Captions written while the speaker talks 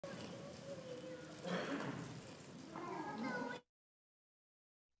You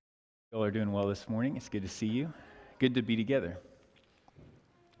all are doing well this morning. It's good to see you. Good to be together.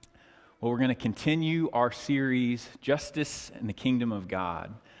 Well, we're going to continue our series, Justice and the Kingdom of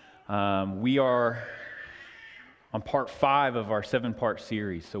God. We are on part 5 of our 7-part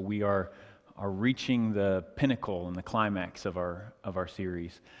series, so we are reaching the pinnacle and the climax of our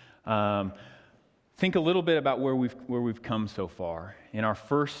series. Think a little bit about where we've come so far. In our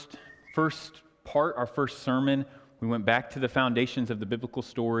first part, our first sermon, we went back to the foundations of the biblical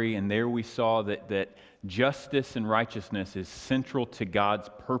story, and there we saw that justice and righteousness is central to God's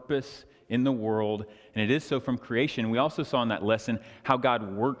purpose in the world, and it is so from creation. We also saw in that lesson how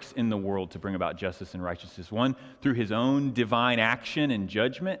God works in the world to bring about justice and righteousness. One, through his own divine action and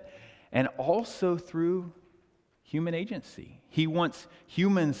judgment, and also through human agency. He wants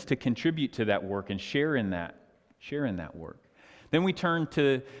humans to contribute to that work and share in that work. Then we turn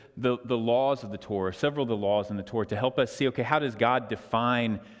to the laws of the Torah, several of the laws in the Torah, to help us see, okay, how does God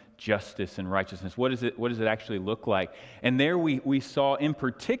define justice and righteousness? What does it actually look like? And there we saw in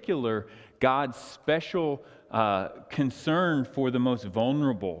particular God's special concern for the most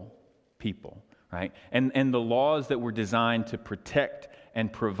vulnerable people, right? And the laws that were designed to protect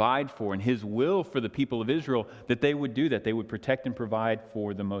and provide for, and his will for the people of Israel, that they would do that. They would protect and provide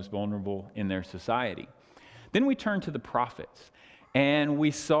for the most vulnerable in their society. Then we turn to the prophets, and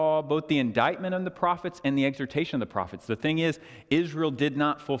we saw both the indictment of the prophets and the exhortation of the prophets. The thing is, Israel did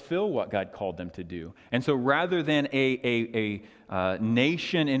not fulfill what God called them to do. And so rather than a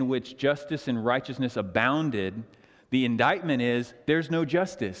nation in which justice and righteousness abounded, the indictment is there's no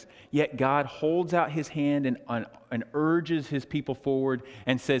justice. Yet God holds out his hand and urges his people forward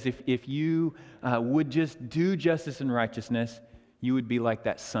and says, if you would just do justice and righteousness, you would be like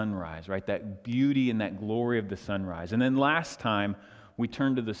that sunrise, right? That beauty and that glory of the sunrise. And then last time, we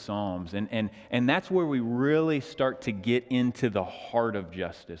turned to the Psalms, and that's where we really start to get into the heart of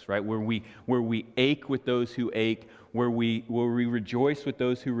justice, right? Where we ache with those who ache, where we rejoice with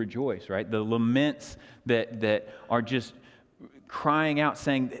those who rejoice, right? The laments that are just crying out,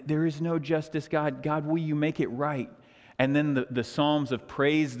 saying, there is no justice, God. God, will you make it right? And then the Psalms of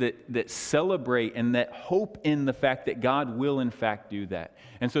praise that celebrate and that hope in the fact that God will in fact do that.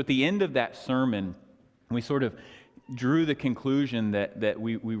 And so at the end of that sermon, we sort of drew the conclusion that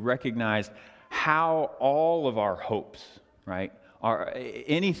we recognized how all of our hopes, right, are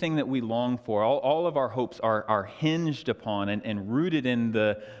anything that we long for, all of our hopes are hinged upon and rooted in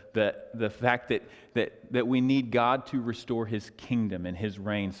the fact that we need God to restore his kingdom and his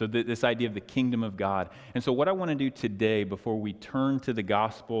reign. So this idea of the kingdom of God. And so what I want to do today, before we turn to the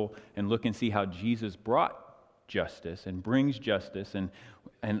gospel and look and see how Jesus brought justice and brings justice and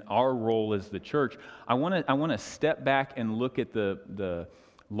our role as the church, I want to step back and look at the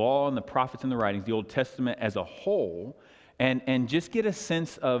law and the prophets and the writings, the Old Testament as a whole, and just get a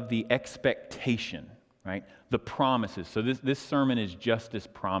sense of the expectation, right? The promises. So this sermon is justice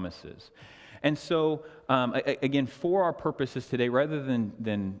promises. And so, again, for our purposes today, rather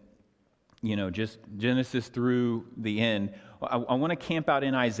than just Genesis through the end, I want to camp out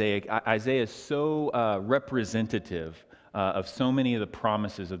in Isaiah. Isaiah is so representative of so many of the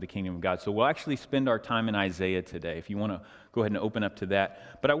promises of the kingdom of God. So we'll actually spend our time in Isaiah today, if you want to go ahead and open up to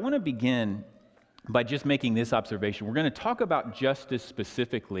that. But I want to begin by just making this observation. We're going to talk about justice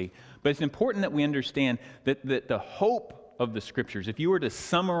specifically, but it's important that we understand that the hope of the Scriptures, if you were to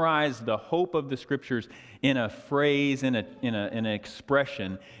summarize the hope of the Scriptures in a phrase, in an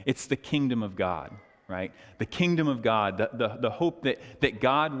expression, it's the kingdom of God, right? The kingdom of God, the hope that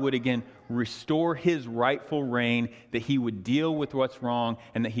God would again restore his rightful reign, that he would deal with what's wrong,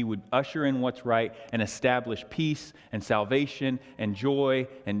 and that he would usher in what's right and establish peace and salvation and joy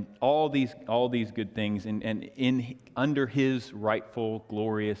and all these good things and under his rightful,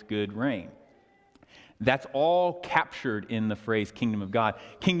 glorious, good reign. That's all captured in the phrase kingdom of God.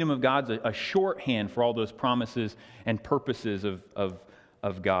 Kingdom of God's a shorthand for all those promises and purposes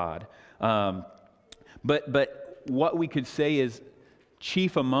of God. But what we could say is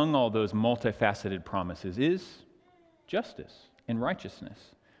chief among all those multifaceted promises is justice and righteousness,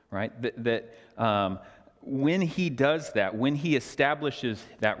 right? That when he does that, when he establishes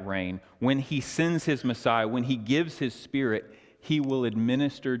that reign, when he sends his Messiah, when he gives his Spirit, he will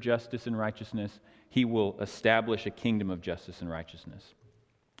administer justice and righteousness. He will establish a kingdom of justice and righteousness.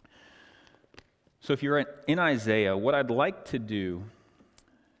 So if you're in Isaiah, what I'd like to do,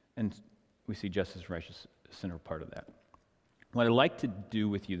 and we see justice and righteousness as a central part of that. What I'd like to do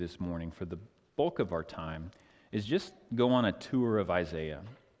with you this morning for the bulk of our time is just go on a tour of Isaiah.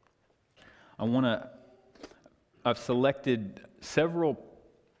 I've selected several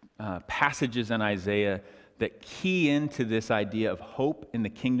passages in Isaiah that key into this idea of hope in the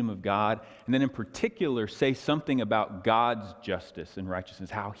kingdom of God, and then in particular say something about God's justice and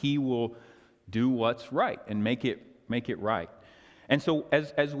righteousness, how He will do what's right and make it right. And so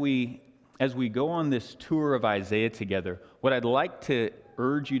as we go on this tour of Isaiah together, what I'd like to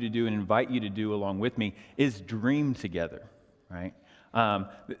urge you to do and invite you to do along with me is dream together, right?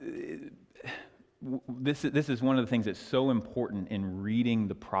 This is one of the things that's so important in reading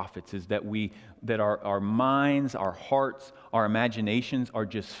the prophets, is that our minds, our hearts, our imaginations are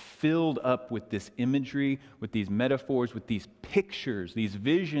just filled up with this imagery, with these metaphors, with these pictures, these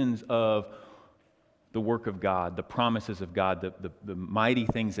visions of the work of God, the promises of God, the mighty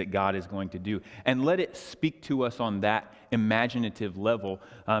things that God is going to do. And let it speak to us on that imaginative level,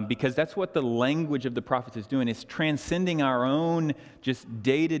 because that's what the language of the prophets is doing. It's transcending our own just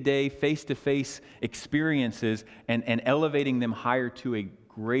day-to-day, face-to-face experiences and elevating them higher to a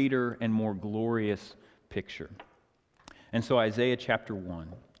greater and more glorious picture. And so Isaiah chapter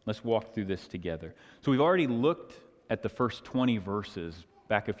 1, let's walk through this together. So we've already looked at the first 20 verses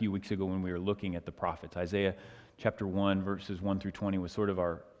back a few weeks ago when we were looking at the prophets. Isaiah chapter 1, verses 1 through 20 was sort of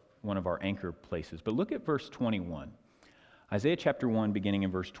one of our anchor places. But look at verse 21. Isaiah chapter 1, beginning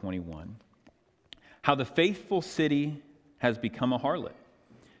in verse 21. How the faithful city has become a harlot.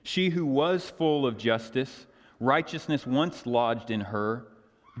 She who was full of justice, righteousness once lodged in her,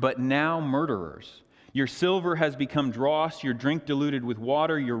 but now murderers. Your silver has become dross, your drink diluted with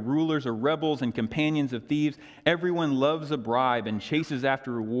water, your rulers are rebels and companions of thieves. Everyone loves a bribe and chases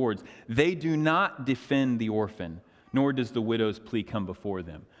after rewards. They do not defend the orphan, nor does the widow's plea come before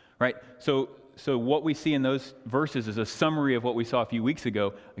them. Right? So what we see in those verses is a summary of what we saw a few weeks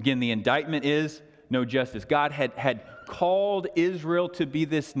ago. Again, the indictment is no justice. God had called Israel to be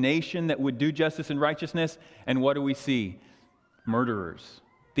this nation that would do justice and righteousness, and what do we see? Murderers.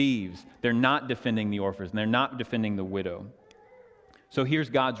 Thieves. They're not defending the orphans, and they're not defending the widow. So here's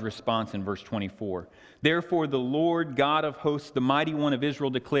God's response in verse 24. Therefore the Lord God of hosts, the mighty one of Israel,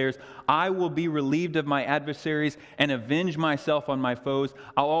 declares, I will be relieved of my adversaries and avenge myself on my foes.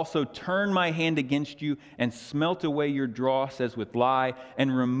 I'll also turn my hand against you and smelt away your dross as with lye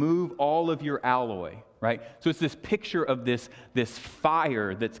and remove all of your alloy. Right? So it's this picture of this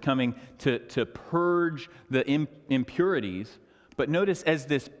fire that's coming to purge the impurities. But notice, as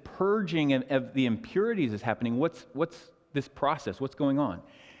this purging of the impurities is happening, what's this process? What's going on?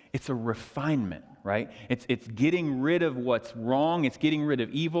 It's a refinement, right? It's getting rid of what's wrong. It's getting rid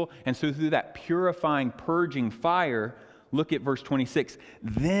of evil. And so through that purifying, purging fire, look at verse 26.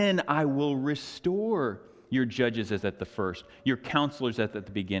 Then I will restore your judges as at the first, your counselors as at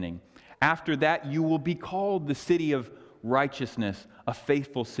the beginning. After that, you will be called the city of righteousness, a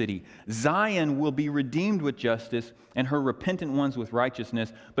faithful city. Zion will be redeemed with justice, and her repentant ones with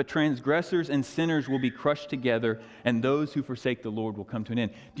righteousness, but transgressors and sinners will be crushed together, and those who forsake the Lord will come to an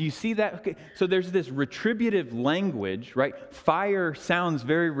end. Do you see that? Okay. So there's this retributive language, right? Fire sounds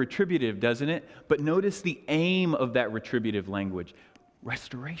very retributive, doesn't it? But notice the aim of that retributive language: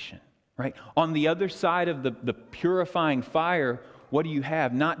 restoration, right? On the other side of the purifying fire, what do you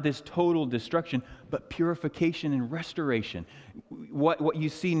have? Not this total destruction, but purification and restoration. What you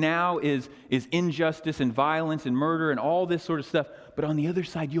see now is injustice and violence and murder and all this sort of stuff. But on the other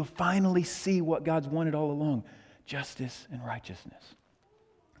side, you'll finally see what God's wanted all along: justice and righteousness.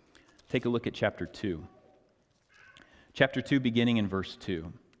 Take a look at chapter 2. Chapter 2, beginning in verse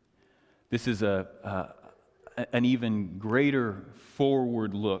 2. This is an even greater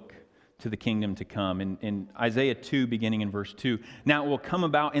forward look to the kingdom to come. In Isaiah 2, beginning in verse 2, now it will come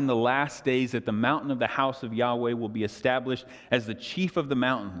about in the last days that the mountain of the house of Yahweh will be established as the chief of the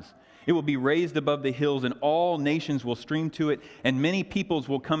mountains. It will be raised above the hills, and all nations will stream to it, and many peoples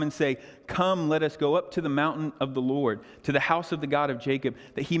will come and say, come, let us go up to the mountain of the Lord, to the house of the God of Jacob,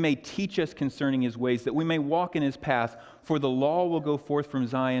 that he may teach us concerning his ways, that we may walk in his paths. For the law will go forth from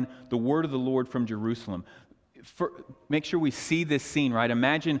Zion, the word of the Lord from Jerusalem. Make sure we see this scene, right?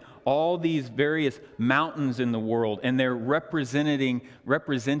 Imagine all these various mountains in the world, and they're representing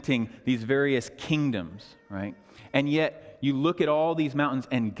these various kingdoms, right? And yet, you look at all these mountains,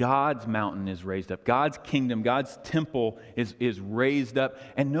 and God's mountain is raised up. God's kingdom, God's temple is raised up.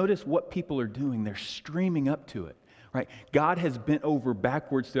 And notice what people are doing. They're streaming up to it. Right? God has bent over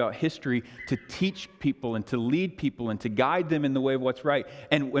backwards throughout history to teach people and to lead people and to guide them in the way of what's right.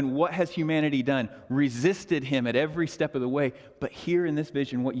 And what has humanity done? Resisted him at every step of the way. But here in this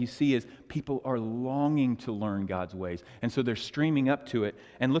vision, what you see is people are longing to learn God's ways. And so they're streaming up to it.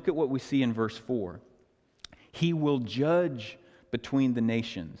 And look at what we see in verse 4. He will judge between the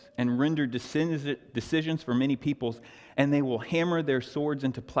nations and render decisions for many peoples, and they will hammer their swords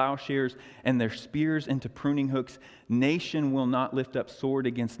into plowshares and their spears into pruning hooks. Nation will not lift up sword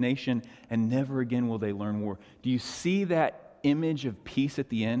against nation, and never again will they learn war. Do you see that image of peace at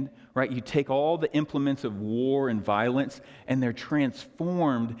the end? Right? You take all the implements of war and violence, and they're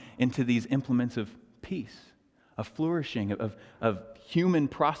transformed into these implements of peace, of flourishing, of human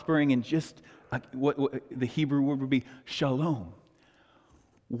prospering, and just what the Hebrew word would be shalom.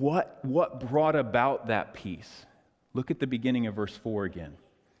 What brought about that peace? Look at the beginning of verse 4 again.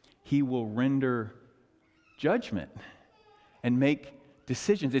 He will render judgment and make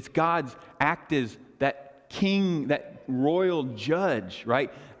decisions. It's God's act as that king, that royal judge,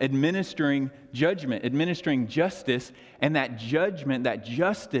 right? Administering judgment, administering justice, and that judgment, that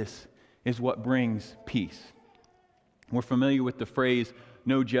justice is what brings peace. We're familiar with the phrase,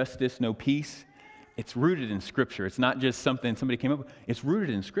 no justice, no peace. It's rooted in Scripture. It's not just something somebody came up with. It's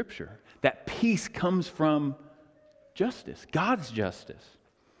rooted in Scripture. That peace comes from justice, God's justice.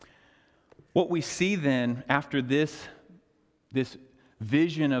 What we see then after this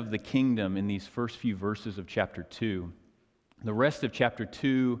vision of the kingdom in these first few verses of chapter 2, the rest of chapter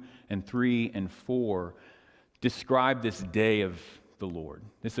 2 and 3 and 4 describe this day of the Lord.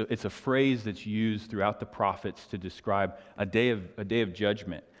 It's a phrase that's used throughout the prophets to describe a day of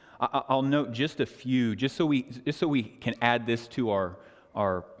judgment. I'll note just a few, just so we can add this to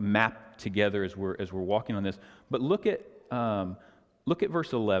our map together as we're walking on this. But look at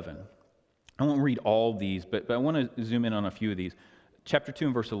verse 11. I won't read all these, but I want to zoom in on a few of these. Chapter 2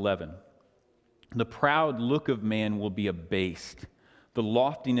 and verse 11. The proud look of man will be abased. The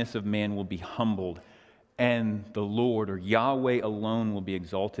loftiness of man will be humbled. And the Lord, or Yahweh alone, will be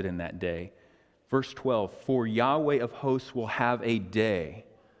exalted in that day. Verse 12. For Yahweh of hosts will have a day.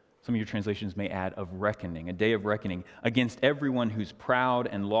 Some of your translations may add of reckoning, a day of reckoning, against everyone who's proud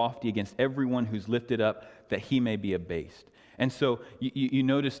and lofty, against everyone who's lifted up, that he may be abased. And so you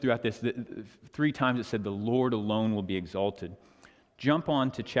notice throughout this, 3 times it said the Lord alone will be exalted. Jump on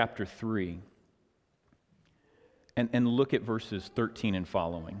to chapter 3 and look at verses 13 and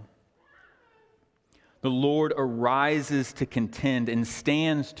following. The Lord arises to contend and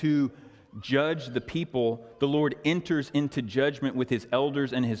stands to judge the people. The Lord enters into judgment with his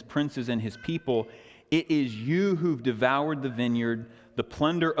elders and his princes and his people. It is you who've devoured the vineyard. The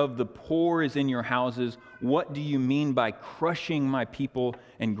plunder of the poor is in your houses. What do you mean by crushing my people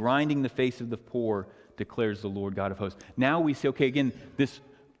and grinding the face of the poor, declares the Lord God of hosts. Now we see, okay, again, this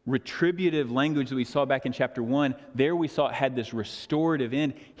retributive language that we saw back in chapter 1, there we saw it had this restorative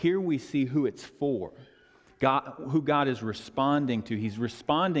end. Here we see who it's for. God, who God is responding to. He's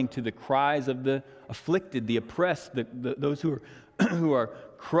responding to the cries of the afflicted, the oppressed, those who are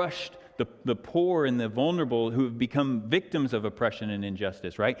crushed, the poor and the vulnerable who have become victims of oppression and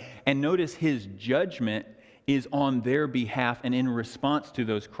injustice, right? And notice his judgment is on their behalf and in response to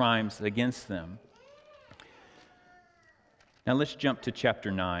those crimes against them. Now let's jump to chapter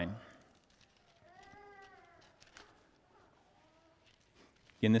 9.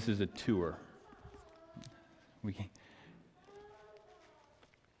 Again, this is a tour.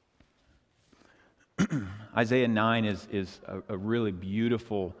 Isaiah 9 is a really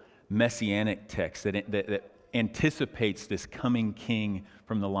beautiful messianic text that anticipates this coming king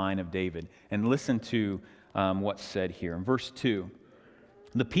from the line of David. And listen to what's said here. In verse 2,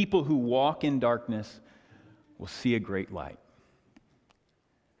 the people who walk in darkness will see a great light.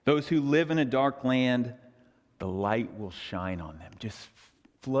 Those who live in a dark land, the light will shine on them. Just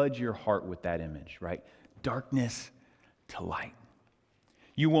flood your heart with that image, right? Darkness to light.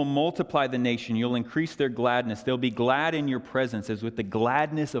 You will multiply the nation. You'll increase their gladness. They'll be glad in your presence as with the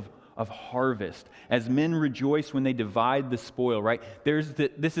gladness of harvest, as men rejoice when they divide the spoil, right?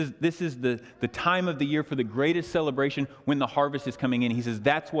 This is the time of the year for the greatest celebration when the harvest is coming in. He says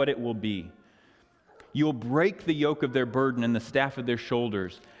that's what it will be. You'll break the yoke of their burden and the staff of their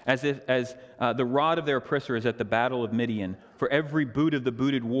shoulders, as the rod of their oppressor is at the battle of Midian. For every boot of the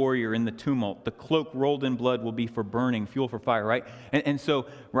booted warrior in the tumult, the cloak rolled in blood will be for burning, fuel for fire, right? And so,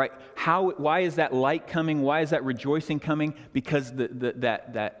 right, why is that light coming? Why is that rejoicing coming? Because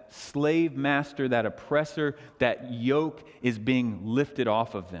that slave master, that oppressor, that yoke is being lifted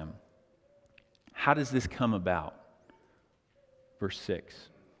off of them. How does this come about? Verse 6.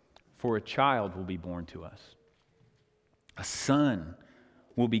 For a child will be born to us. A son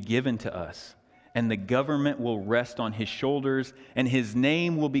will be given to us, and the government will rest on his shoulders, and his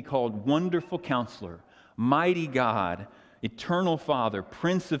name will be called Wonderful Counselor, Mighty God, Eternal Father,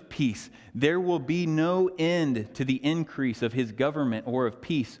 Prince of Peace. There will be no end to the increase of his government or of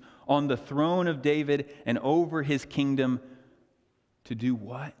peace on the throne of David and over his kingdom. To do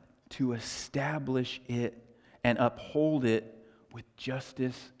what? To establish it and uphold it with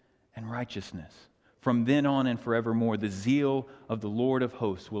justice and righteousness. From then on and forevermore, the zeal of the Lord of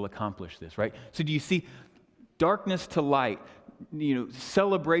hosts will accomplish this, right? So do you see darkness to light,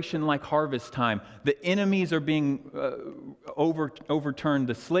 celebration like harvest time. The enemies are being overturned.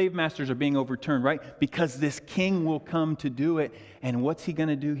 The slave masters are being overturned, right? Because this king will come to do it. And what's he going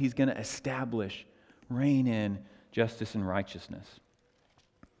to do? He's going to establish, reign in justice and righteousness.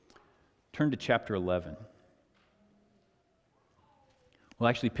 Turn to chapter 11. We'll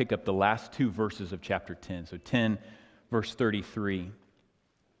actually pick up the last two verses of chapter 10. So 10, verse 33.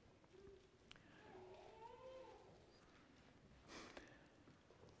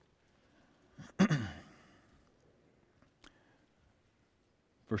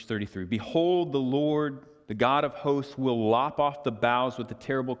 Verse 33, behold, the Lord, the God of hosts, will lop off the boughs with a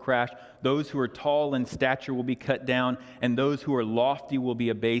terrible crash. Those who are tall in stature will be cut down, and those who are lofty will be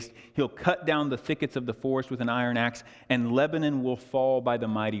abased. He'll cut down the thickets of the forest with an iron axe, and Lebanon will fall by the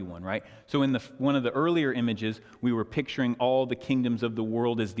mighty one, right? So in one of the earlier images, we were picturing all the kingdoms of the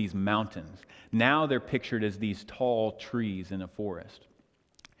world as these mountains. Now they're pictured as these tall trees in a forest,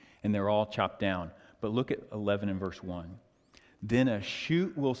 and they're all chopped down. But look at 11 and verse 1. Then a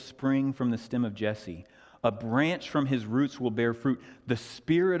shoot will spring from the stem of Jesse. A branch from his roots will bear fruit. The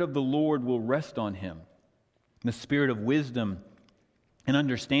Spirit of the Lord will rest on him. The Spirit of wisdom and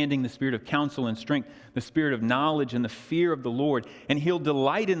understanding, the Spirit of counsel and strength, the Spirit of knowledge and the fear of the Lord. And he'll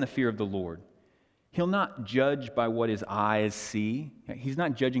delight in the fear of the Lord. He'll not judge by what his eyes see. He's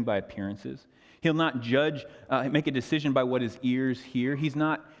not judging by appearances. He'll not make a decision by what his ears hear. He's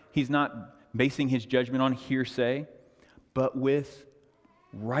not basing his judgment on hearsay. But with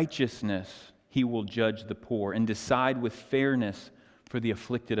righteousness he will judge the poor and decide with fairness for the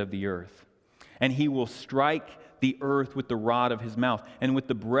afflicted of the earth. And he will strike the earth with the rod of his mouth, and with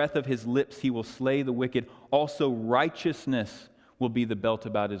the breath of his lips he will slay the wicked. Also righteousness will be the belt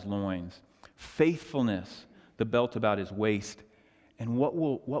about his loins, faithfulness the belt about his waist. And what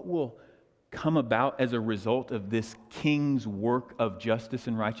will come about as a result of this king's work of justice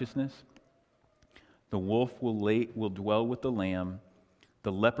and righteousness? The wolf will dwell with the lamb,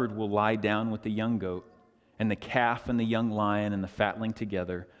 the leopard will lie down with the young goat, and the calf and the young lion and the fatling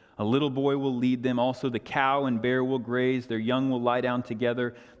together. A little boy will lead them. Also the cow and bear will graze. Their young will lie down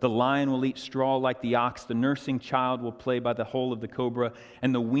together. The lion will eat straw like the ox. The nursing child will play by the hole of the cobra.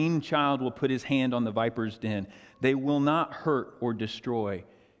 And the weaned child will put his hand on the viper's den. They will not hurt or destroy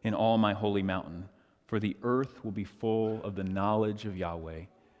in all my holy mountain, for the earth will be full of the knowledge of Yahweh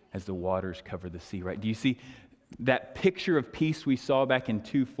as the waters cover the sea, right? Do you see that picture of peace we saw back in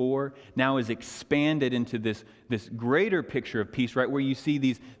 2:4 now is expanded into this greater picture of peace, right? Where you see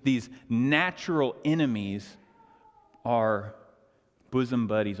these natural enemies are bosom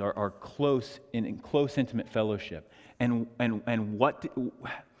buddies, are close in close intimate fellowship. And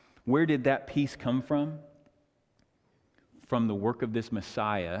where did that peace come from? From the work of this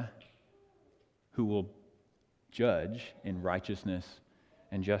Messiah who will judge in righteousness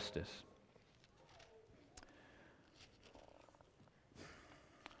and justice.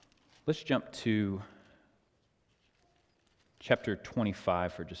 Let's jump to chapter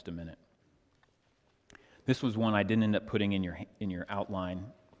 25 for just a minute. This was one I didn't end up putting in your outline,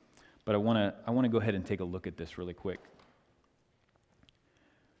 but I want to go ahead and take a look at this really quick.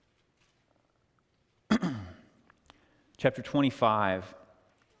 Chapter 25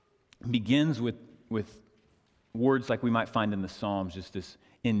 begins with words like we might find in the Psalms, just this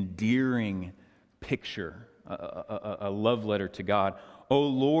endearing picture, a love letter to God. O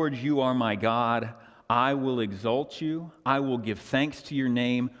Lord, you are my God. I will exalt you. I will give thanks to your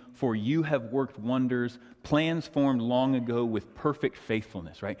name, for you have worked wonders, plans formed long ago with perfect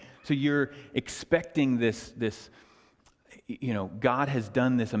faithfulness, right? So you're expecting this, God has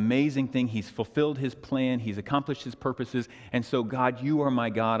done this amazing thing. He's fulfilled his plan. He's accomplished his purposes. And so, God, you are my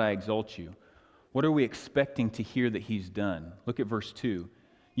God. I exalt you. What are we expecting to hear that he's done? Look at verse 2.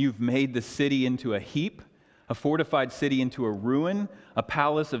 You've made the city into a heap, a fortified city into a ruin. A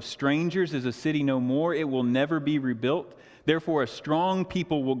palace of strangers is a city no more. It will never be rebuilt. Therefore, a strong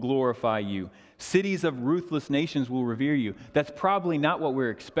people will glorify you. Cities of ruthless nations will revere you. That's probably not what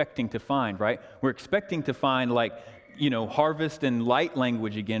we're expecting to find, right? We're expecting to find harvest and light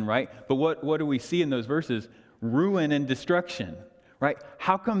language again, right? But what do we see in those verses? Ruin and destruction, right?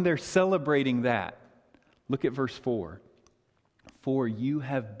 How come they're celebrating that? Look at verse 4. For you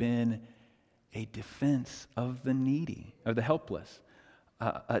have been a defense of the needy, of the helpless,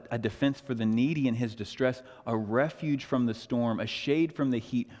 a defense for the needy in his distress, a refuge from the storm, a shade from the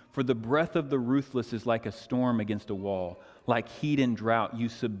heat. For the breath of the ruthless is like a storm against a wall. Like heat and drought, you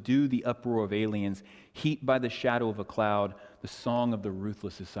subdue the uproar of aliens. Heat by the shadow of a cloud, the song of the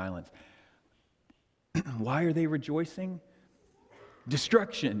ruthless is silence. Why are they rejoicing?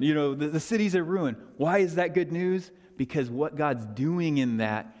 Destruction. The cities are ruined. Why is that good news? Because what God's doing in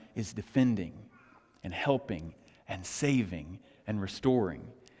that is defending and helping and saving and restoring.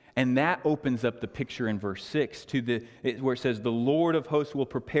 And that opens up the picture in verse 6 where it says, the Lord of hosts will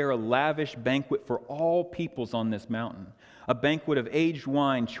prepare a lavish banquet for all peoples on this mountain. A banquet of aged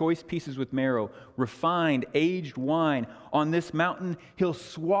wine, choice pieces with marrow, refined aged wine. On this mountain, he'll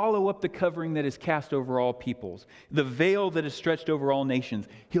swallow up the covering that is cast over all peoples, the veil that is stretched over all nations.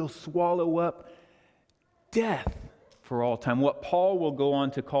 He'll swallow up death for all time. What Paul will go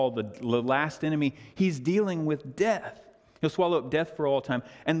on to call the last enemy, he's dealing with death. He'll swallow up death for all time.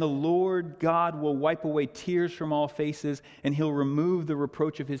 And the Lord God will wipe away tears from all faces, and he'll remove the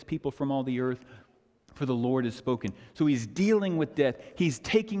reproach of his people from all the earth, for the Lord has spoken. So he's dealing with death. He's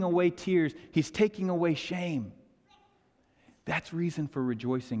taking away tears. He's taking away shame. That's reason for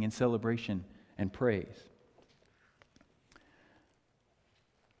rejoicing and celebration and praise.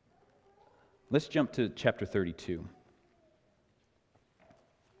 Let's jump to chapter 32.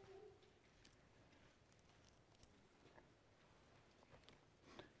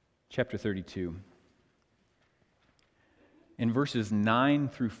 Chapter 32. In verses 9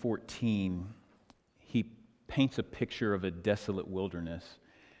 through 14, he paints a picture of a desolate wilderness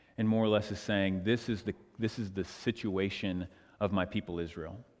and more or less is saying, this is the situation of my people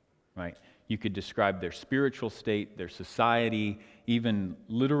Israel, right? You could describe their spiritual state, their society, even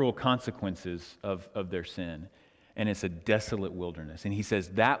literal consequences of their sin. And it's a desolate wilderness. And he says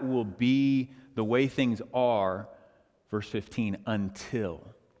that will be the way things are, verse 15, until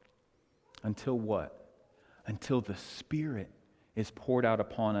what? Until the Spirit is poured out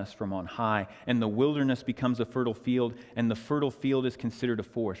upon us from on high, and the wilderness becomes a fertile field, and the fertile field is considered a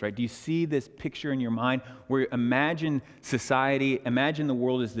forest, right? Do you see this picture in your mind where imagine society, imagine the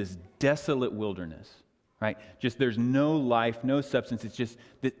world as this desolate wilderness, right? Just there's no life, no substance. It's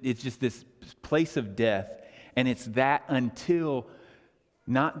just this place of death, and it's that until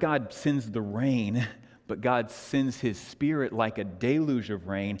not God sends the rain, but God sends His Spirit like a deluge of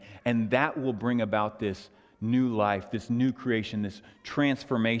rain, and that will bring about this new life, this new creation, this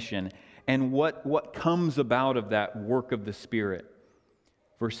transformation. And what comes about of that work of the Spirit?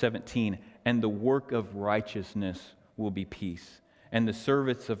 Verse 17, and the work of righteousness will be peace, and the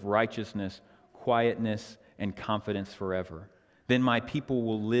service of righteousness, quietness and confidence forever. Then my people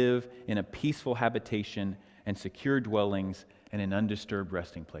will live in a peaceful habitation and secure dwellings and in undisturbed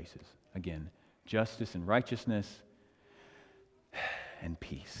resting places. Again, justice and righteousness and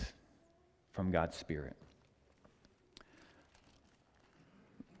peace from God's Spirit.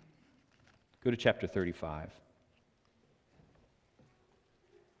 Go to chapter 35.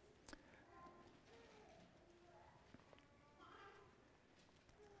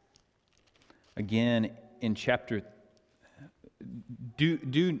 Again, in chapter,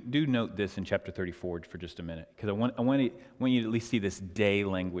 do note this in chapter 34 for just a minute, because I want you to at least see this day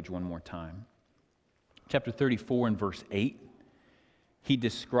language one more time. Chapter 34 and verse 8, he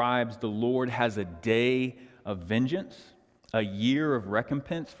describes the Lord has a day of vengeance, a year of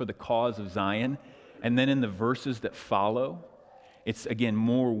recompense for the cause of Zion. And then in the verses that follow, it's again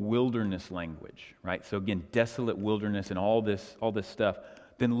more wilderness language, right? So again, desolate wilderness and all this stuff.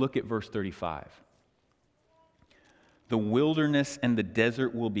 Then look at verse 35. The wilderness and the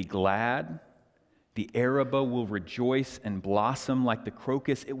desert will be glad. The Arabah will rejoice and blossom like the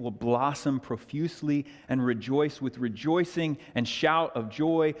crocus. It will blossom profusely and rejoice with rejoicing and shout of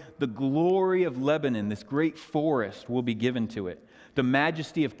joy. The glory of Lebanon, this great forest, will be given to it. The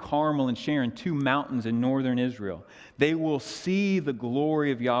majesty of Carmel and Sharon, two mountains in northern Israel. They will see the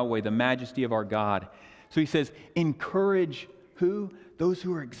glory of Yahweh, the majesty of our God. So he says, encourage who? Those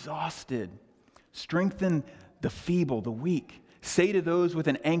who are exhausted. Strengthen the feeble, the weak. Say to those with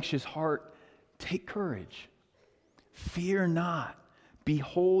an anxious heart, take courage. Fear not.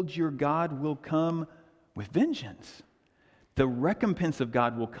 Behold, your God will come with vengeance. The recompense of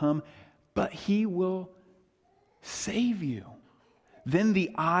God will come, but He will save you. Then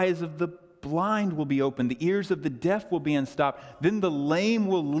the eyes of the blind will be opened. The ears of the deaf will be unstopped. Then the lame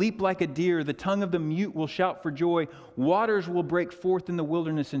will leap like a deer. The tongue of the mute will shout for joy. Waters will break forth in the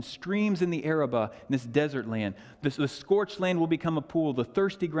wilderness and streams in the Arabah, in this desert land. The scorched land will become a pool. The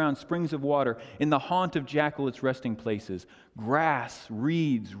thirsty ground, springs of water. In the haunt of jackal, its resting places. Grass,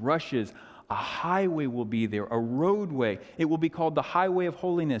 reeds, rushes, A highway will be there, a roadway. It will be called the highway of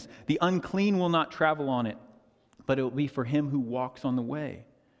holiness. The unclean will not travel on it, but it will be for him who walks on the way.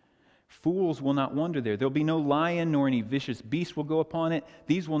 Fools will not wander there. There will be no lion nor any vicious beast will go upon it.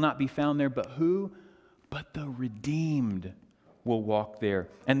 These will not be found there, but who? But the redeemed will walk there,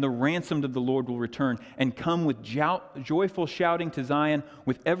 and the ransomed of the Lord will return and come with joyful shouting to Zion,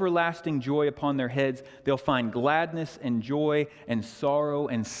 with everlasting joy upon their heads. They'll find gladness and joy, and sorrow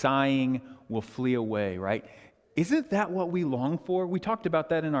and sighing will flee away, right? Isn't that what we long for? We talked about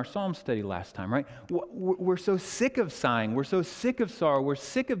that in our Psalm study last time, right? We're so sick of sighing. We're so sick of sorrow. We're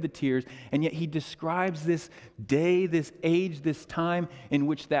sick of the tears. And yet he describes this day, this age, this time in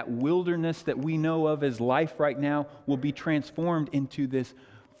which that wilderness that we know of as life right now will be transformed into this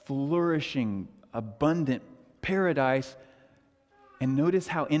flourishing, abundant paradise. And notice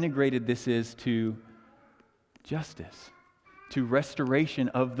how integrated this is to justice, to restoration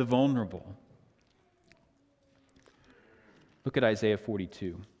of the vulnerable. Look at Isaiah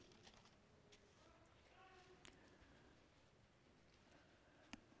 42.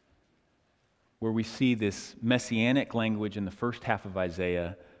 Where we see this messianic language in the first half of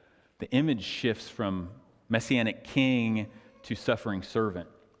Isaiah. The image shifts from messianic king to suffering servant.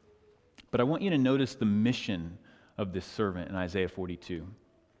 But I want you to notice the mission of this servant in Isaiah 42.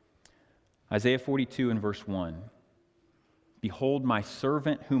 Isaiah 42 and verse 1. Behold, my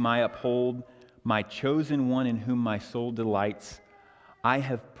servant whom I uphold, my chosen one in whom my soul delights. I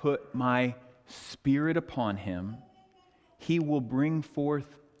have put my spirit upon him. He will bring forth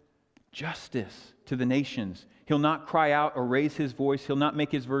justice to the nations. He'll not cry out or raise his voice. He'll not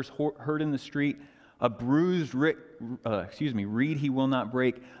make his voice heard in the street. A bruised reed he will not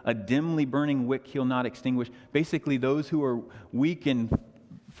break. A dimly burning wick he'll not extinguish. Basically, those who are weak and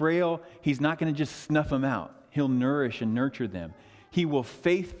frail, he's not going to just snuff them out. He'll nourish and nurture them. He will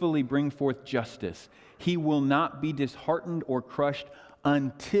faithfully bring forth justice. He will not be disheartened or crushed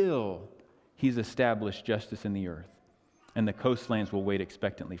until he's established justice in the earth. And the coastlands will wait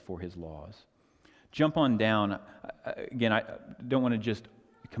expectantly for his laws. Jump on down. Again, I don't want to just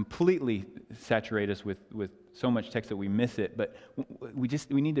completely saturate us with so much text that we miss it, but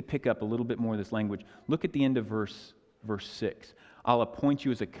we need to pick up a little bit more of this language. Look at the end of verse 6. I'll appoint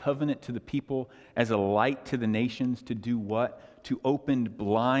you as a covenant to the people, as a light to the nations, to do what? To open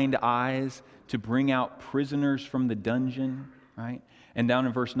blind eyes, to bring out prisoners from the dungeon, right? And down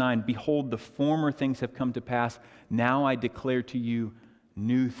in verse 9, behold, the former things have come to pass. Now I declare to you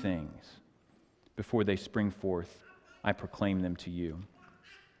new things. Before they spring forth, I proclaim them to you.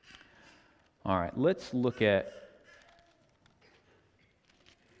 All right, let's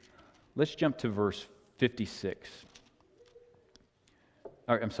jump to verse 56.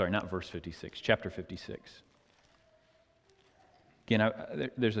 I'm sorry, not verse 56, chapter 56. Again,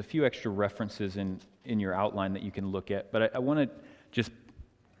 there's a few extra references in your outline that you can look at, but I want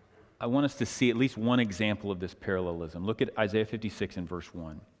us to see at least one example of this parallelism. Look at Isaiah 56 and verse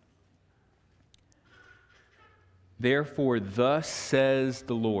 1. Therefore, thus says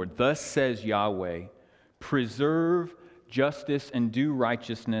the Lord, thus says Yahweh, preserve justice and do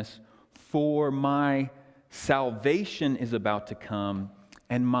righteousness, for my salvation is about to come,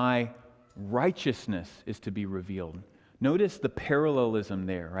 and my righteousness is to be revealed. Notice the parallelism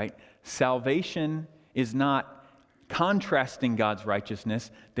there, right? Salvation is not contrasting God's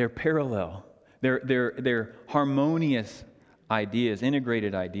righteousness. They're parallel. They're harmonious ideas,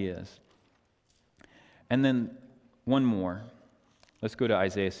 integrated ideas. And then one more. Let's go to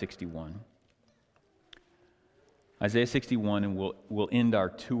Isaiah 61. Isaiah 61, and we'll end our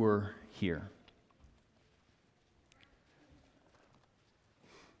tour here.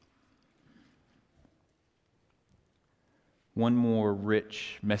 One more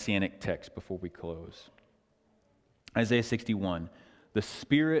rich messianic text before we close. Isaiah 61, the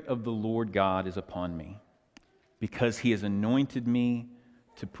Spirit of the Lord God is upon me, because He has anointed me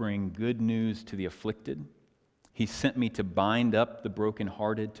to bring good news to the afflicted. He sent me to bind up the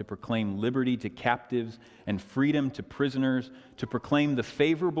brokenhearted, to proclaim liberty to captives and freedom to prisoners, to proclaim the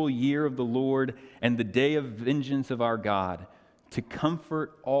favorable year of the Lord and the day of vengeance of our God, to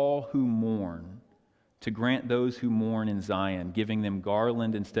comfort all who mourn, to grant those who mourn in Zion, giving them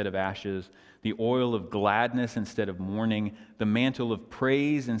garland instead of ashes, the oil of gladness instead of mourning, the mantle of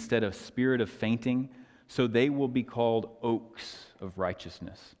praise instead of spirit of fainting, so they will be called oaks of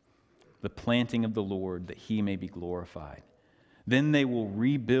righteousness, the planting of the Lord, that He may be glorified. Then they will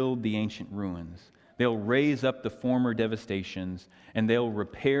rebuild the ancient ruins. They'll raise up the former devastations, and they'll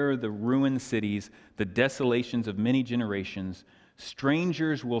repair the ruined cities, the desolations of many generations.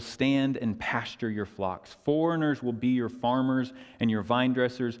 Strangers will stand and pasture your flocks. Foreigners will be your farmers and your vine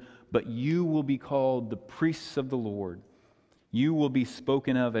dressers, but you will be called the priests of the Lord. You will be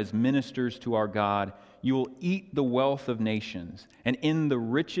spoken of as ministers to our God. You will eat the wealth of nations, and in the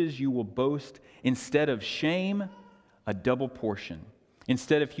riches you will boast. Instead of shame, a double portion.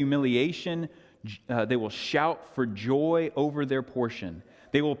 Instead of humiliation, they will shout for joy over their portion.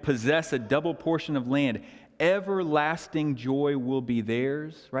 They will possess a double portion of land. Everlasting joy will be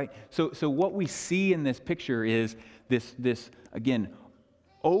theirs, right? So what we see in this picture is this again,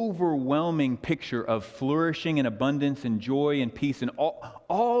 overwhelming picture of flourishing and abundance and joy and peace and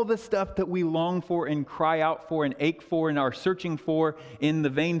all the stuff that we long for and cry out for and ache for and are searching for in the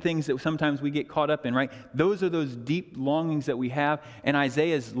vain things that sometimes we get caught up in, right? Those are those deep longings that we have, and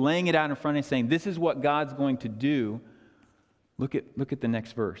Isaiah is laying it out in front of us saying, this is what God's going to do. Look at the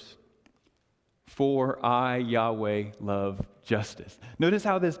next verse. For I, Yahweh, love justice. Notice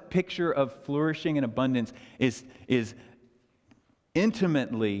how this picture of flourishing and abundance is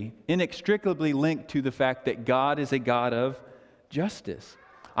intimately, inextricably linked to the fact that God is a God of justice.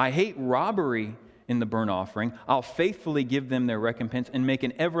 I hate robbery in the burnt offering. I'll faithfully give them their recompense and make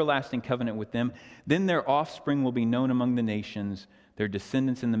an everlasting covenant with them. Then their offspring will be known among the nations, their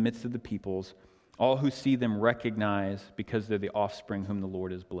descendants in the midst of the peoples. All who see them recognize because they're the offspring whom the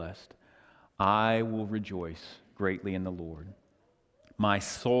Lord has blessed. I will rejoice greatly in the Lord. My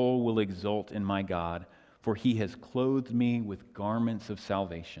soul will exult in my God, for he has clothed me with garments of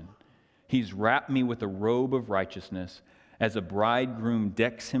salvation. He's wrapped me with a robe of righteousness, as a bridegroom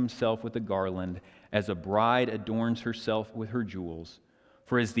decks himself with a garland, as a bride adorns herself with her jewels.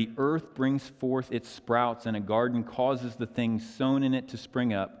 For as the earth brings forth its sprouts and a garden causes the things sown in it to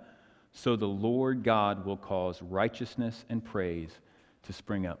spring up, so the Lord God will cause righteousness and praise to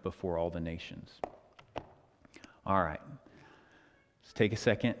spring up before all the nations. All right. Let's take a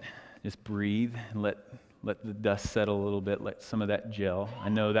second, just breathe and let the dust settle a little bit, let some of that gel. I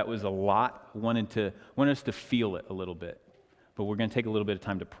know that was a lot. I wanted us to feel it a little bit, but we're going to take a little bit of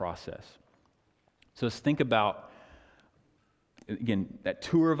time to process. So let's think about, again, that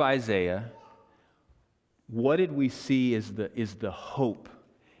tour of Isaiah. What did we see is the hope,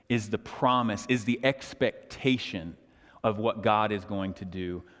 is the promise, is the expectation of what God is going to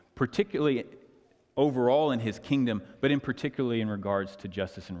do, particularly overall in his kingdom, but in particularly in regards to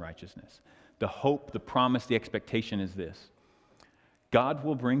justice and righteousness. The hope, the promise, the expectation is this: God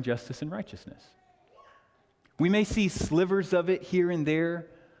will bring justice and righteousness. We may see slivers of it here and there,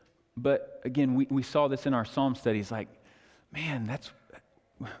 but again, we saw this in our Psalm studies, like, man,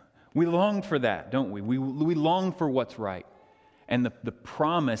 we long for that, don't we? We long for what's right. And the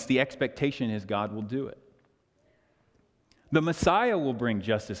promise, the expectation is God will do it. The Messiah will bring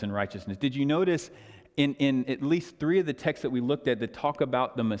justice and righteousness. Did you notice in at least 3 of the texts that we looked at that talk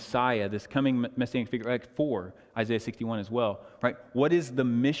about the Messiah, this coming messianic figure, like 4, Isaiah 61 as well, right? What is the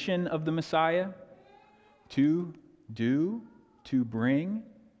mission of the Messiah? To bring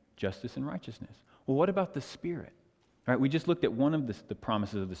justice and righteousness. Well, what about the Spirit? All right, we just looked at one of the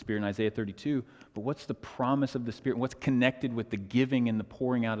promises of the Spirit in Isaiah 32, but what's the promise of the Spirit? What's connected with the giving and the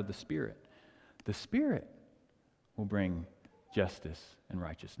pouring out of the Spirit? The Spirit will bring justice and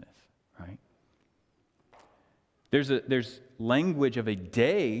righteousness, right? There's language of a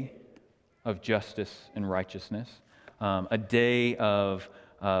day of justice and righteousness, a day of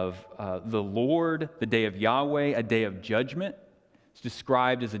the Lord, the day of Yahweh, a day of judgment. It's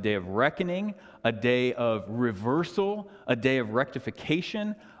described as a day of reckoning, a day of reversal, a day of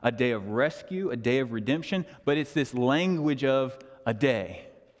rectification, a day of rescue, a day of redemption, but it's this language of a day,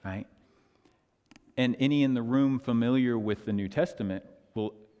 right? And any in the room familiar with the New Testament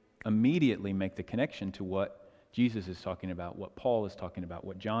will immediately make the connection to what Jesus is talking about, what Paul is talking about,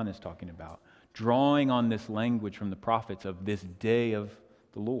 what John is talking about, drawing on this language from the prophets of this day of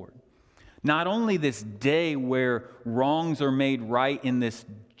the Lord. Not only this day where wrongs are made right in this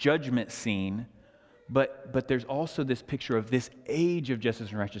judgment scene, but there's also this picture of this age of justice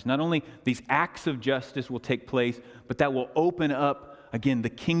and righteousness. Not only these acts of justice will take place, but that will open up, again, the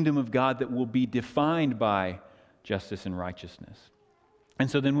kingdom of God that will be defined by justice and righteousness. And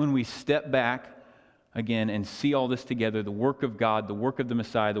so then when we step back, again, and see all this together, the work of God, the work of the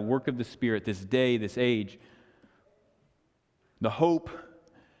Messiah, the work of the Spirit, this day, this age, the hope,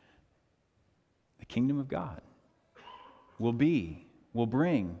 the kingdom of God will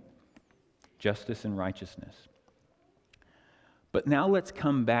bring justice and righteousness. But now let's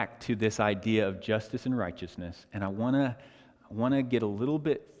come back to this idea of justice and righteousness, and I want to get a little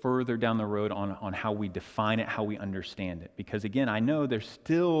bit further down the road on how we define it, how we understand it. Because again, I know there's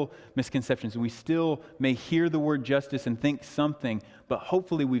still misconceptions, and we still may hear the word justice and think something, but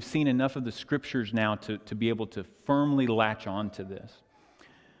hopefully we've seen enough of the scriptures now to be able to firmly latch on to this.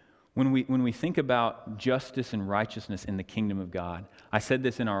 When we think about justice and righteousness in the kingdom of God, I said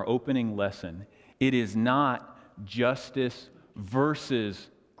this in our opening lesson, it is not justice versus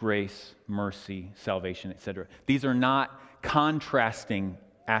grace, mercy, salvation, etc. These are not contrasting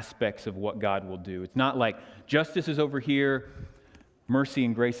aspects of what God will do. It's not like justice is over here, mercy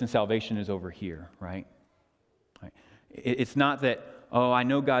and grace and salvation is over here, right? It's not that, oh, I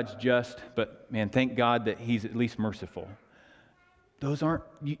know God's just, but man, thank God that He's at least merciful. Those aren't,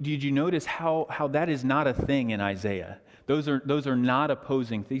 did you notice how that is not a thing in Isaiah? Those are not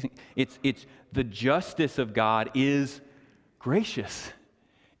opposing things. It's the justice of God is gracious,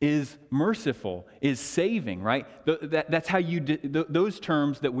 is merciful, is saving, right? That's how you those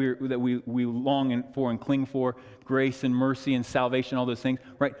terms that we long for and cling for, grace and mercy and salvation, all those things,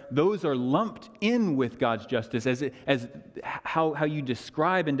 right? Those are lumped in with God's justice as how you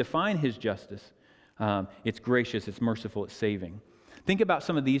describe and define His justice. It's gracious, it's merciful, it's saving. Think about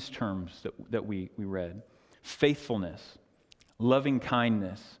some of these terms that we read: faithfulness, loving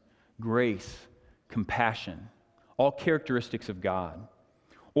kindness, grace, compassion, all characteristics of God.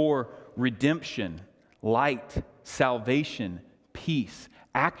 Or redemption, light, salvation, peace,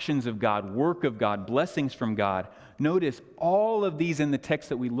 actions of God, work of God, blessings from God. Notice all of these in the text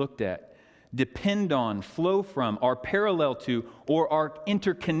that we looked at depend on, flow from, are parallel to, or are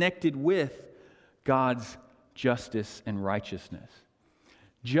interconnected with God's justice and righteousness.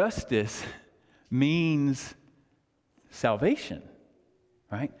 Justice means salvation,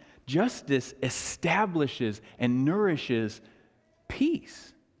 right? Justice establishes and nourishes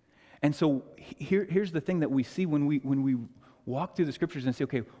peace. And so here's the thing that we see when we walk through the scriptures and say,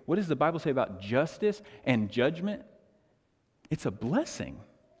 okay, what does the Bible say about justice and judgment? It's a blessing.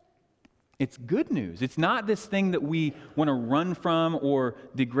 It's good news. It's not this thing that we want to run from or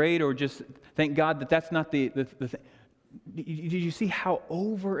degrade or just thank God that that's not the thing. Did you see how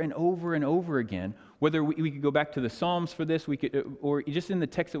over and over and over again, whether we could go back to the Psalms for this, we could, or just in the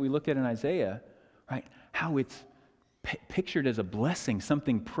text that we looked at in Isaiah, right? How it's pictured as a blessing,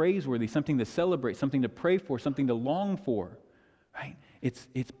 something praiseworthy, something to celebrate, something to pray for, something to long for, right? It's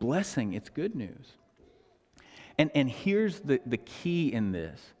blessing, it's good news. And here's the key in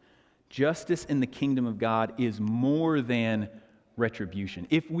this. Justice in the kingdom of God is more than retribution.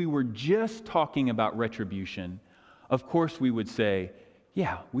 If we were just talking about retribution, of course we would say,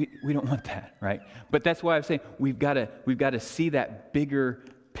 yeah, we don't want that, right? But that's why I'm saying we've got to see that bigger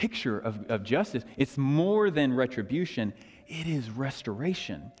picture of justice. It's more than retribution. It is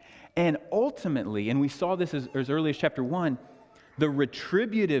restoration. And ultimately, and we saw this as early as chapter 1, the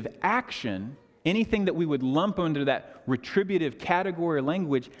retributive action, anything that we would lump under that retributive category or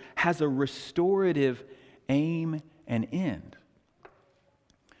language, has a restorative aim and end.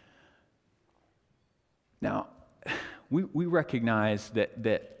 Now, we recognize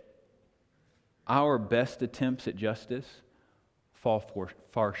that our best attempts at justice fall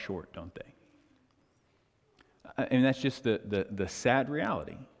far short, don't they? And that's just the sad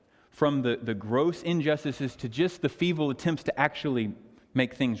reality. From the gross injustices to just the feeble attempts to actually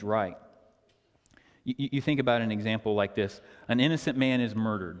make things right. You think about an example like this. An innocent man is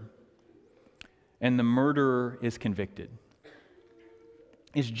murdered, and the murderer is convicted.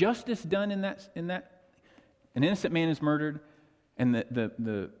 Is justice done in that? An innocent man is murdered, and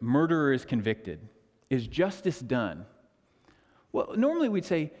the murderer is convicted. Is justice done? Well, normally we'd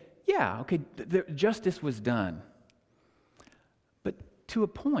say, yeah, okay, justice was done. But to a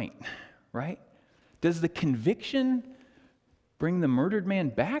point, right? Does the conviction bring the murdered man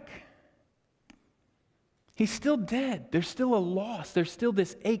back? He's still dead. There's still a loss. There's still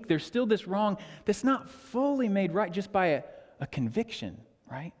this ache. There's still this wrong that's not fully made right just by a conviction,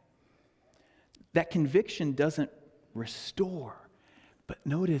 right? That conviction doesn't restore. But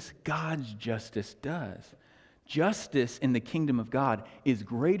notice God's justice does. Justice in the kingdom of God is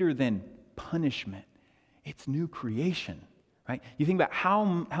greater than punishment. It's new creation, right? You think about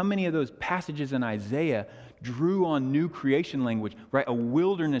how many of those passages in Isaiah drew on new creation language, right? A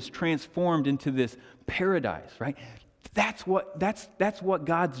wilderness transformed into this paradise, right? That's what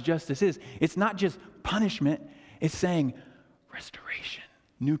God's justice is. It's not just punishment. It's saying restoration,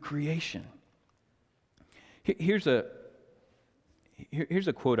 new creation. Here's a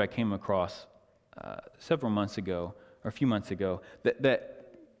quote I came across several months ago, or a few months ago,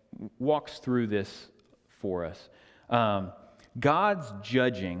 that walks through this for us. God's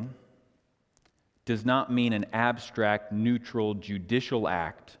judging does not mean an abstract, neutral, judicial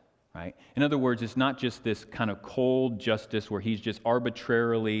act, right? In other words, it's not just this kind of cold justice where He's just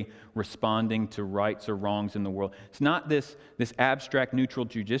arbitrarily responding to rights or wrongs in the world. It's not this abstract, neutral,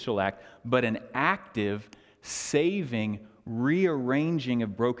 judicial act, but an active, saving, rearranging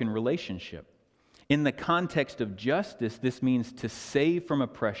of broken relationship. In the context of justice, this means to save from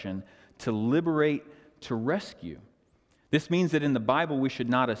oppression, to liberate, to rescue. This means that in the Bible, we should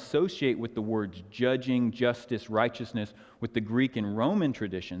not associate with the words judging, justice, righteousness with the Greek and Roman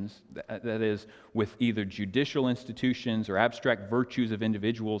traditions, that is, with either judicial institutions or abstract virtues of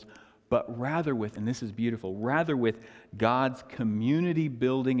individuals, but rather with, and this is beautiful, rather with God's community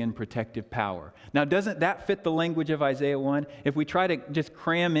building and protective power. Now, doesn't that fit the language of Isaiah 1? If we try to just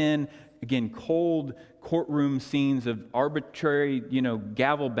cram in, again, cold courtroom scenes of arbitrary,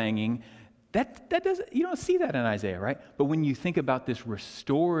 gavel banging, that doesn't, you don't see that in Isaiah, right? But when you think about this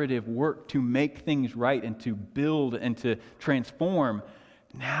restorative work to make things right and to build and to transform,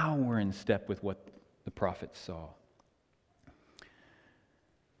 now we're in step with what the prophets saw.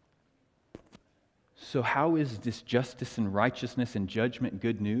 So how is this justice and righteousness and judgment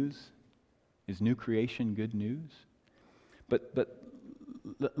good news? Is new creation good news? But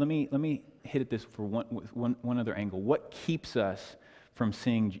let me hit at this for one other angle. What keeps us from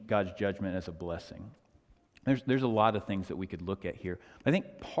seeing God's judgment as a blessing? There's a lot of things that we could look at here. I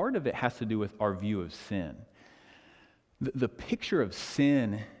think part of it has to do with our view of sin. The picture of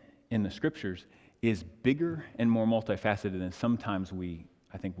sin in the Scriptures is bigger and more multifaceted than sometimes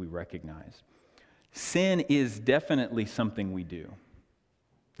I think we recognize. Sin is definitely something we do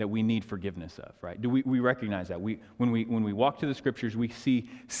that we need forgiveness of, right? Do we recognize that? When we walk to the Scriptures, we see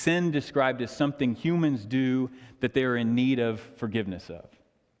sin described as something humans do that they're in need of forgiveness of,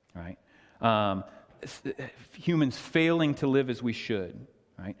 right? Humans failing to live as we should,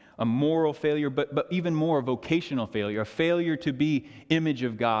 right? A moral failure, but even more a vocational failure, a failure to be image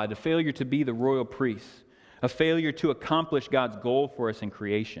of God, a failure to be the royal priests, a failure to accomplish God's goal for us in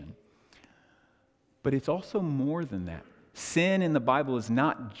creation. But it's also more than that. Sin in the Bible is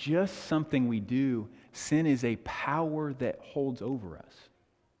not just something we do. Sin is a power that holds over us.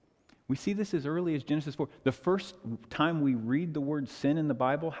 We see this as early as Genesis 4. The first time we read the word sin in the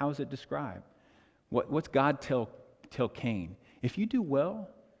Bible, how is it described? What's God tell Cain? If you do well,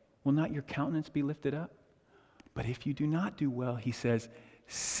 will not your countenance be lifted up? But if you do not do well, he says,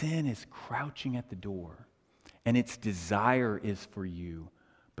 sin is crouching at the door, and its desire is for you,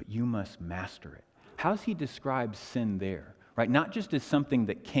 but you must master it. How's he describe sin there? Right? Not just as something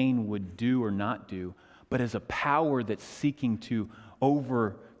that Cain would do or not do, but as a power that's seeking to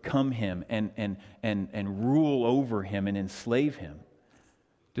overcome him and rule over him and enslave him.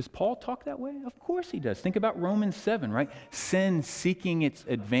 Does Paul talk that way? Of course he does. Think about Romans 7, right? Sin seeking its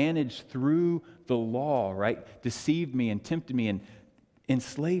advantage through the law, right? Deceived me and tempted me and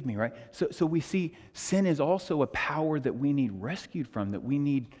enslaved me, right? So we see sin is also a power that we need rescued from, that we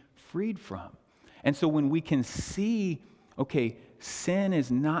need freed from. And so when we can see, okay, sin is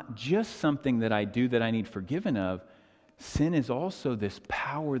not just something that I do that I need forgiven of, sin is also this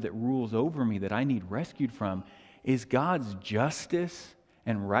power that rules over me that I need rescued from. Is God's justice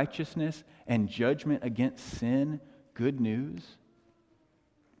and righteousness and judgment against sin good news?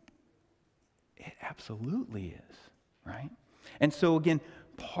 It absolutely is, right? And so again,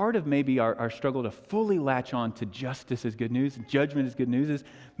 part of maybe our struggle to fully latch on to justice as good news, judgment as good news, is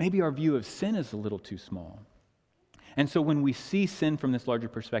maybe our view of sin is a little too small. And so when we see sin from this larger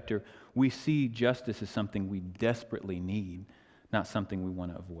perspective, we see justice as something we desperately need, not something we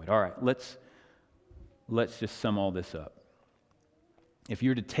want to avoid. All right, let's just sum all this up. If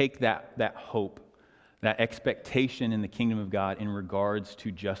you're to take that hope, that expectation in the kingdom of God in regards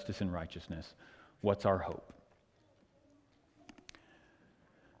to justice and righteousness, what's our hope?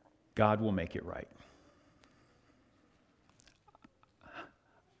 God will make it right.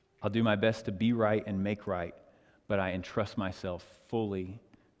 I'll do my best to be right and make right, but I entrust myself fully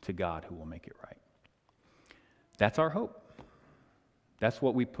to God who will make it right. That's our hope. That's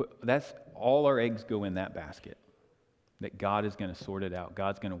what we put, that's all our eggs go in that basket. That God is going to sort it out.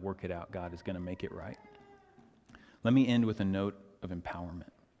 God's going to work it out. God is going to make it right. Let me end with a note of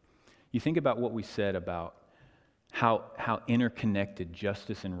empowerment. You think about what we said about how interconnected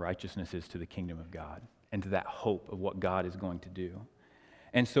justice and righteousness is to the kingdom of God and to that hope of what God is going to do.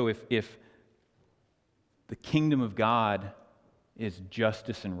 And so if the kingdom of God is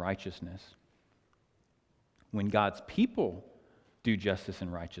justice and righteousness, when God's people do justice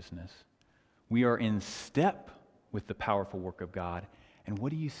and righteousness, we are in step with the powerful work of God. And what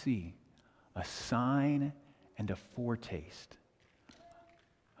do you see? A sign and a foretaste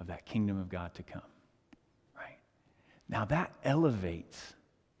of that kingdom of God to come. Now that elevates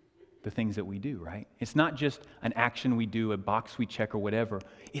the things that we do, right? It's not just an action we do, a box we check or whatever.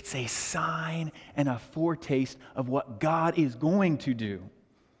 It's a sign and a foretaste of what God is going to do.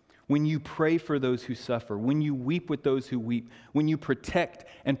 when you pray for those who suffer, when you weep with those who weep, when you protect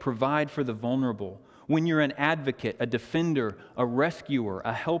and provide for the vulnerable, when you're an advocate, a defender, a rescuer,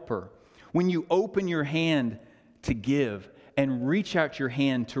 a helper, when you open your hand to give and reach out your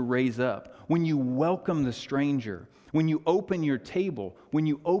hand to raise up, when you welcome the stranger, when you open your table, when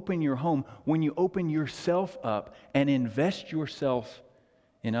you open your home, when you open yourself up and invest yourself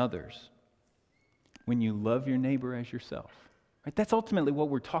in others, when you love your neighbor as yourself. Right? That's ultimately what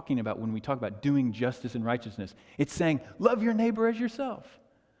we're talking about when we talk about doing justice and righteousness. It's saying, love your neighbor as yourself.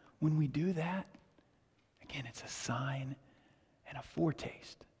 When we do that, again, it's a sign and a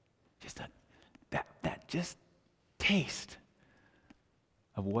foretaste. Just taste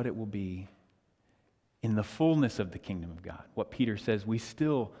of what it will be in the fullness of the kingdom of God. What Peter says we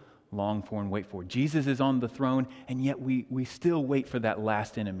still long for and wait for. Jesus is on the throne, and yet we still wait for that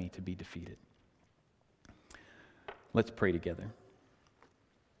last enemy to be defeated. Let's pray together.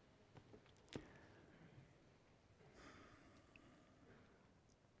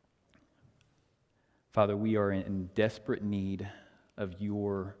 Father, we are in desperate need of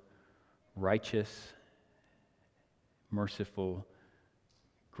your righteous, merciful,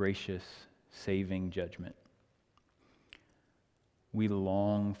 gracious, saving judgment. We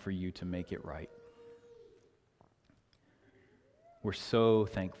long for you to make it right. We're so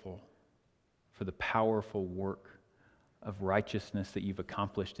thankful for the powerful work of righteousness that you've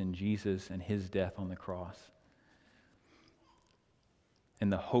accomplished in Jesus and his death on the cross,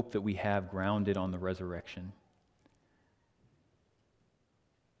 and the hope that we have grounded on the resurrection.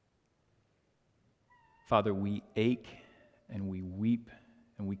 Father, we ache and we weep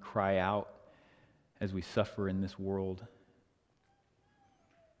and we cry out as we suffer in this world,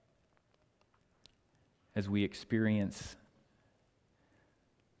 as we experience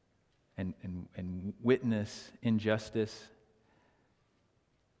and witness injustice,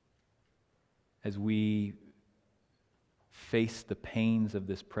 as we face the pains of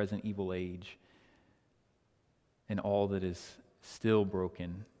this present evil age and all that is still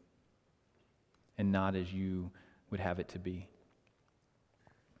broken and not as you would have it to be.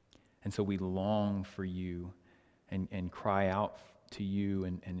 And so we long for you and cry out to you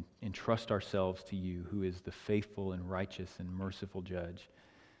and entrust ourselves to you, who is the faithful and righteous and merciful judge,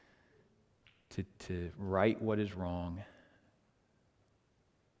 to right what is wrong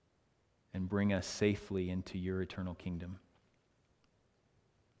and bring us safely into your eternal kingdom.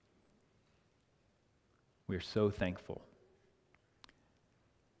 We are so thankful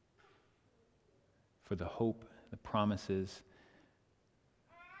for the hope, the promises,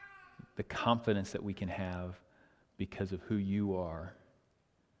 the confidence that we can have because of who you are,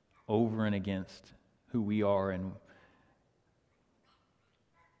 over and against who we are,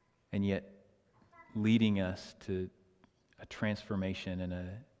 and yet leading us to a transformation and a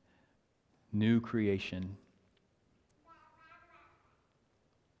new creation.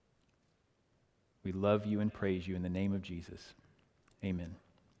 We love you and praise you in the name of Jesus. Amen.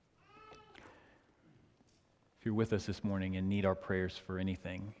 If you're with us this morning and need our prayers for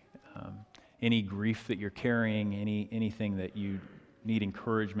anything, any grief that you're carrying, anything that you need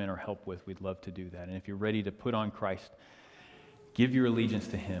encouragement or help with, we'd love to do that. And if you're ready to put on Christ, give your allegiance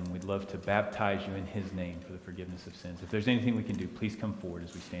to him. We'd love to baptize you in his name for the forgiveness of sins. If there's anything we can do, please come forward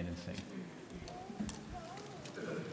as we stand and sing.